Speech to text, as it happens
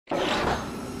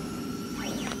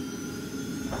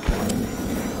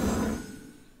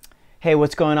Hey,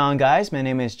 what's going on, guys? My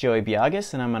name is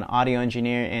Biagas and I'm an audio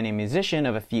engineer and a musician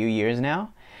of a few years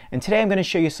now. And today I'm going to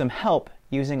show you some help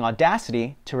using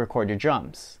Audacity to record your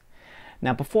drums.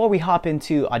 Now, before we hop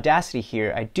into Audacity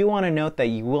here, I do want to note that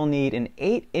you will need an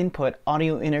 8-input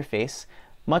audio interface,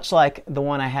 much like the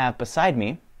one I have beside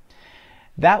me.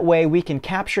 That way we can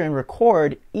capture and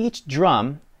record each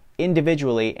drum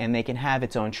individually and they can have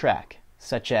its own track,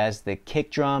 such as the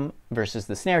kick drum versus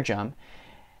the snare drum.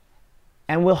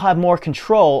 And we'll have more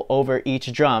control over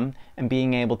each drum and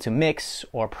being able to mix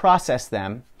or process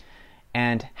them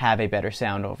and have a better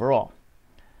sound overall.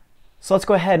 So let's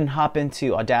go ahead and hop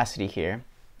into Audacity here.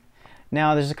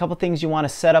 Now there's a couple things you want to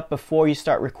set up before you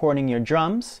start recording your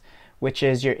drums, which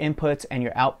is your inputs and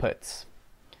your outputs.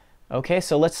 Okay,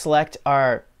 so let's select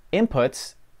our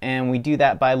inputs, and we do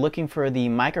that by looking for the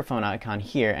microphone icon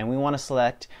here, and we want to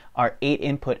select our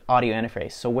 8-input audio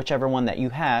interface. So whichever one that you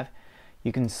have,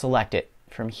 you can select it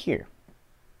from here.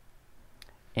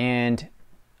 And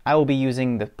I will be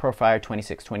using the Profile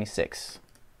 2626.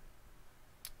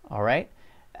 Alright,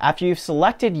 after you've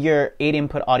selected your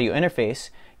 8-input audio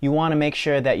interface, you want to make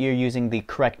sure that you're using the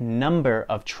correct number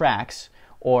of tracks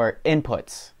or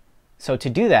inputs. So to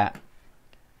do that,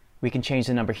 we can change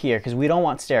the number here because we don't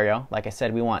want stereo. Like I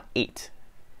said, we want 8.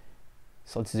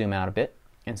 So let's zoom out a bit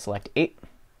and select 8.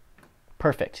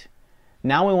 Perfect.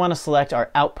 Now we want to select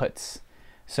our outputs.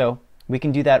 So we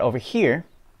can do that over here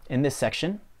in this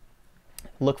section.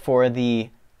 Look for the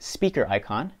speaker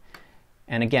icon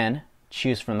and again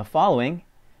choose from the following,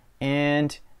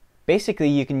 and basically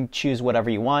you can choose whatever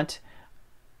you want.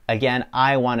 Again,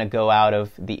 I want to go out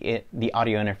of the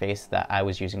audio interface that I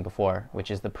was using before,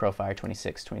 which is the Profile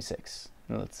 2626.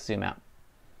 Let's zoom out.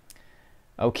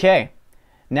 Okay,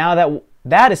 now that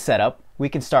that is set up, we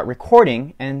can start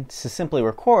recording, and to simply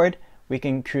record, we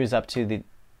can cruise up to the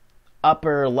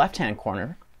upper left-hand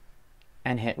corner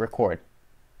and hit record.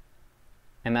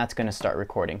 And that's going to start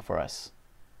recording for us.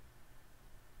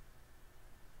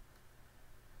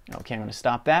 Okay, I'm going to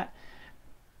stop that.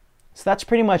 So that's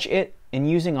pretty much it in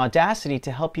using Audacity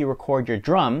to help you record your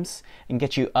drums and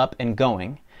get you up and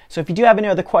going. So if you do have any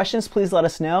other questions, please let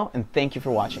us know, and thank you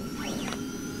for watching.